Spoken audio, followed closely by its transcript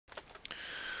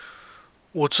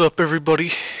What's up,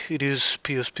 everybody? It is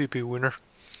PSPP Winner.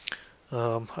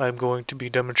 I'm going to be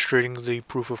demonstrating the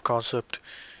proof of concept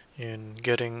in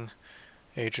getting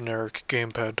a generic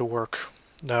gamepad to work.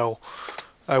 Now,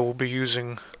 I will be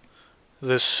using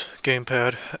this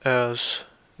gamepad as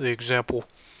the example.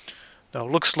 Now,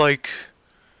 it looks like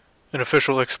an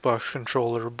official Xbox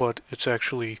controller, but it's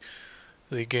actually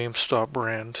the GameStop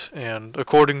brand, and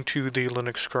according to the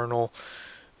Linux kernel,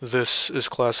 this is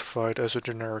classified as a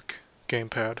generic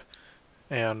gamepad,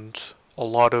 and a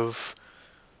lot of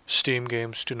Steam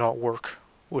games do not work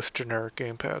with generic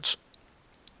gamepads.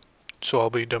 So I'll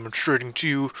be demonstrating to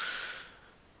you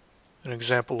an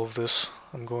example of this.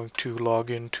 I'm going to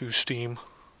log into Steam,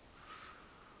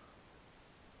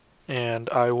 and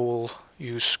I will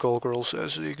use Skullgirls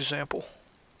as the example.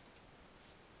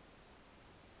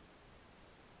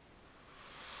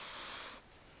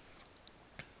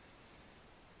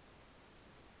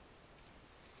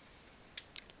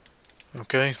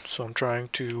 Okay, so I'm trying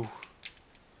to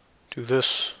do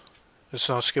this. It's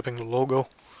not skipping the logo.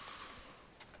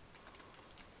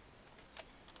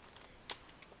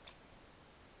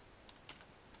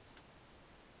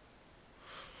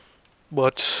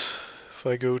 But if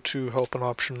I go to help and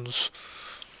options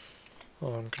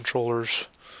on controllers,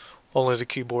 only the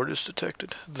keyboard is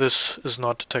detected. This is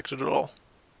not detected at all.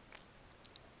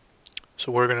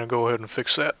 So we're going to go ahead and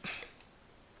fix that.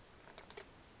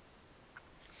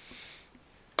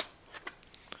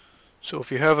 So if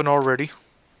you haven't already,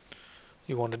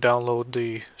 you want to download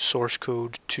the source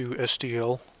code to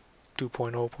SDL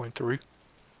 2.0.3,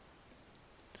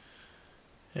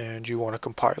 and you want to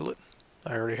compile it.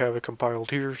 I already have it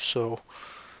compiled here, so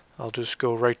I'll just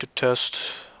go right to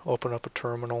test, open up a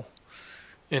terminal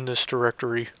in this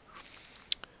directory,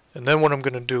 and then what I'm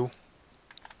going to do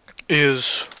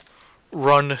is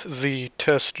run the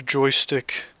test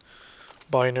joystick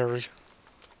binary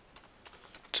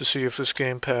to see if this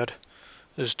gamepad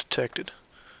is detected.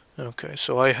 Okay,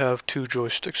 so I have two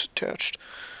joysticks attached.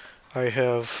 I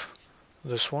have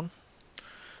this one,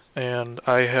 and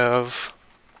I have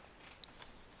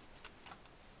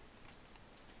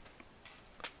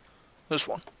this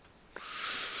one.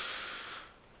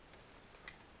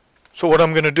 So what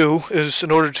I'm going to do is,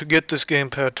 in order to get this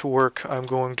gamepad to work, I'm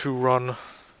going to run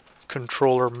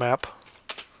controller map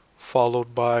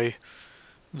followed by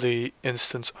the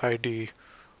instance ID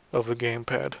of the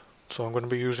gamepad. So I'm going to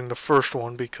be using the first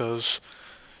one because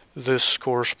this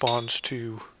corresponds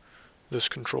to this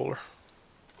controller.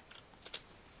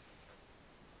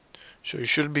 So you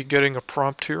should be getting a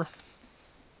prompt here.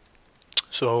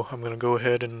 So I'm going to go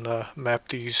ahead and map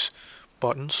these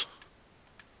buttons.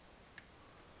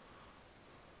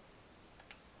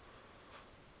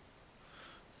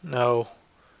 Now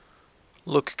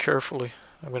look carefully.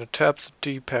 I'm going to tap the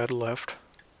D-pad left,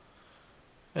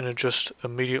 and it just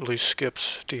immediately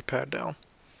skips D-pad down.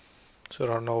 So I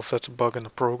don't know if that's a bug in the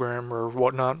program or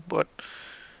whatnot, but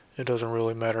it doesn't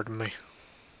really matter to me.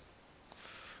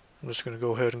 I'm just going to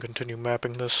go ahead and continue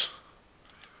mapping this.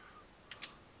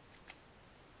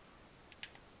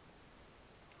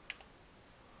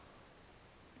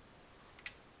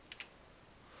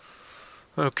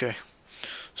 Okay,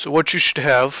 so what you should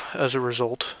have as a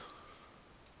result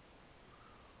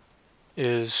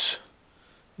is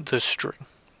this string.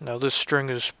 Now this string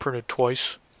is printed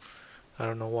twice. I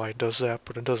don't know why it does that,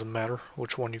 but it doesn't matter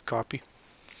which one you copy.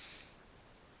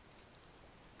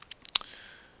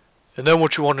 And then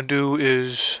what you want to do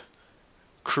is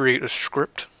create a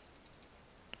script,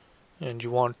 and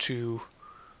you want to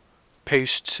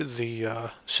paste the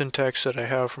syntax that I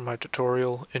have from my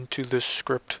tutorial into this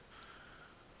script.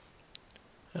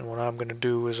 And what I'm going to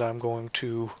do is I'm going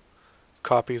to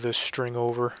copy this string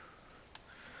over,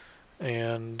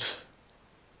 and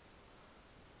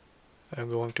I'm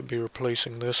going to be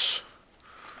replacing this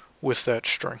with that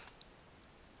string.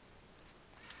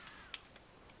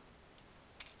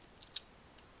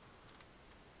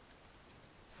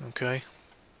 Okay.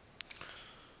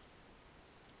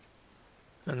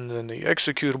 And then the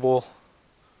executable,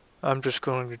 I'm just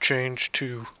going to change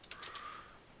to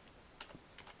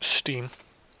Steam.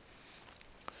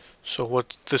 So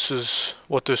what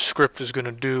this script is going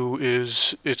to do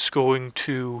is it's going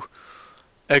to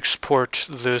export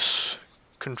this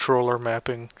controller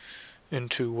mapping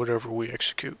into whatever we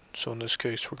execute. So in this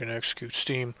case, we're going to execute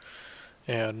Steam,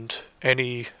 and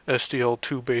any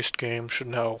SDL2 based game should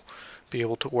now be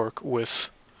able to work with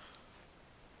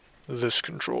this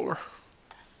controller.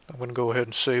 I'm going to go ahead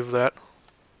and save that.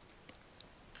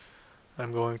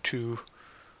 I'm going to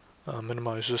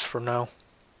minimize this for now.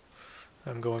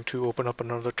 I'm going to open up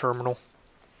another terminal.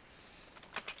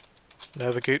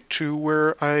 navigate to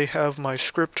where I have my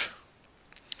script.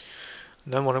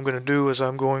 And then what I'm going to do is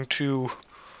I'm going to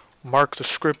mark the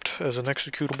script as an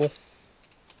executable.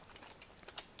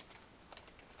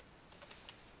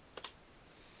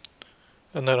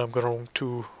 And then I'm going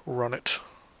to run it.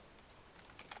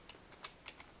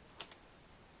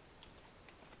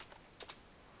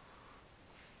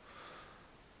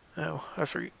 Now, I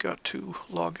forgot to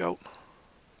log out.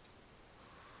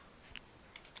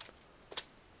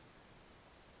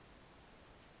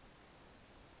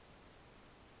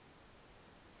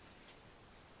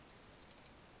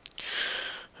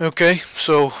 Okay,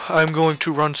 so I'm going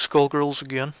to run Skullgirls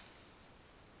again.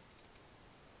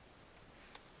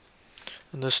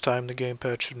 And this time the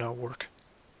gamepad should now work.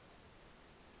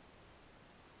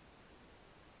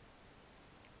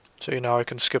 So now I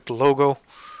can skip the logo.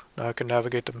 Now I can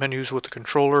navigate the menus with the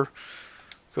controller.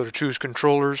 Go to choose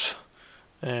controllers.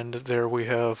 And there we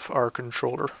have our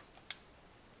controller.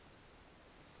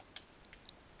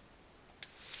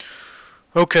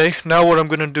 Okay, now what I'm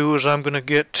going to do is I'm going to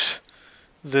get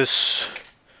this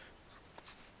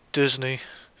Disney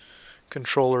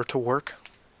controller to work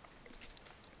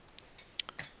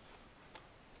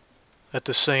at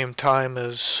the same time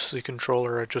as the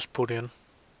controller I just put in.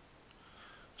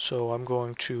 So I'm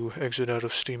going to exit out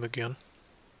of Steam again.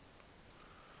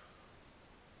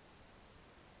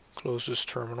 Close this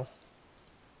terminal.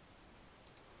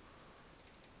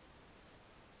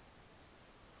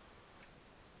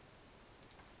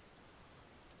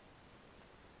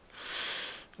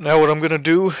 Now what I'm going to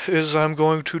do is I'm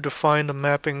going to define the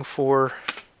mapping for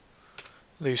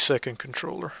the second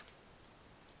controller.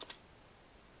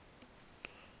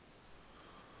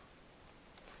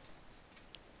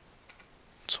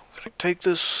 So I'm going to take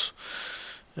this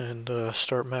and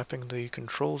start mapping the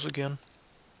controls again.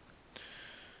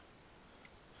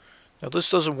 Now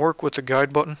this doesn't work with the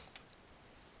guide button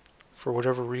for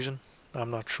whatever reason.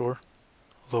 I'm not sure,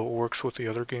 although it works with the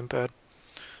other gamepad.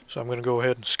 So I'm going to go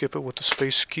ahead and skip it with the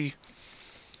space key.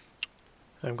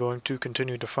 I'm going to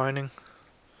continue defining.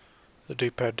 The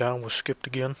D-pad down was skipped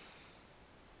again.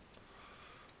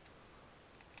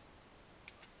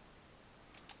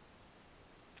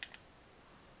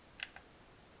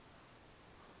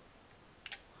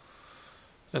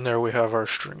 And there we have our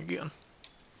string again.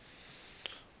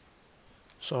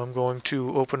 So I'm going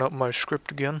to open up my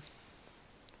script again.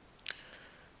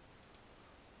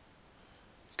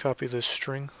 Copy this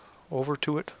string over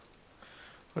to it.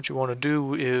 What you want to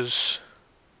do is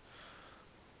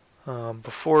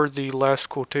before the last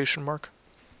quotation mark,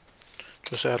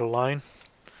 just add a line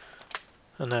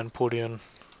and then put in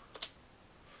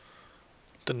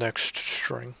the next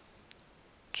string.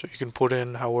 So you can put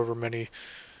in however many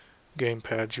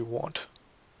gamepads you want.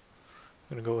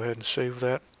 I'm going to go ahead and save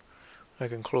that. I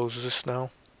can close this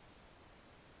now.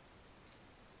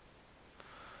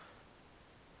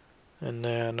 And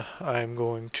then I'm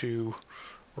going to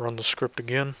run the script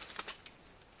again.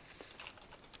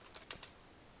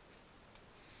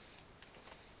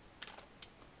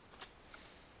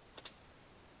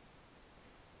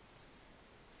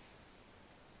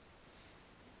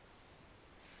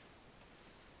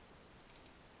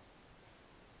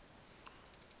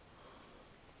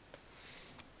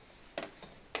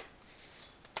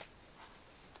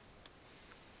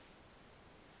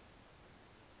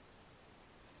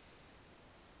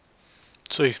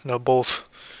 See, now both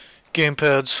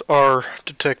gamepads are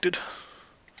detected.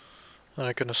 And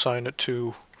I can assign it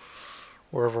to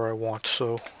wherever I want.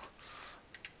 So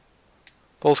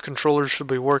both controllers should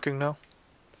be working now.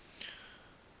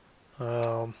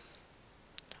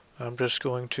 I'm just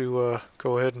going to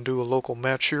go ahead and do a local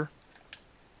match here.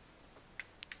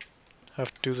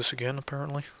 Have to do this again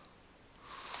apparently.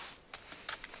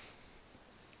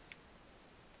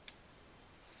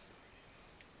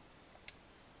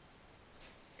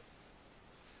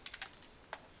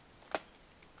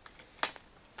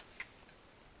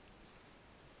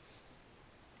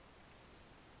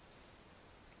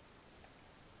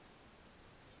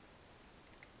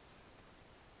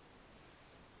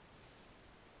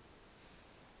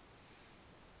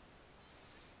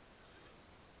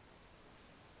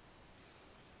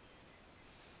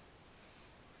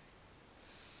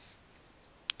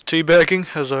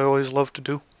 Teabagging, as I always love to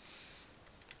do.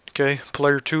 Okay,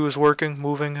 player 2 is working,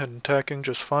 moving, and attacking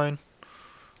just fine.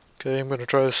 Okay, I'm going to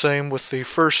try the same with the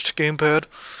first gamepad.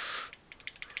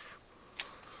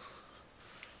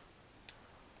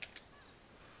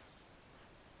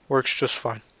 Works just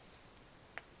fine.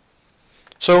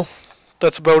 So,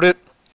 that's about it.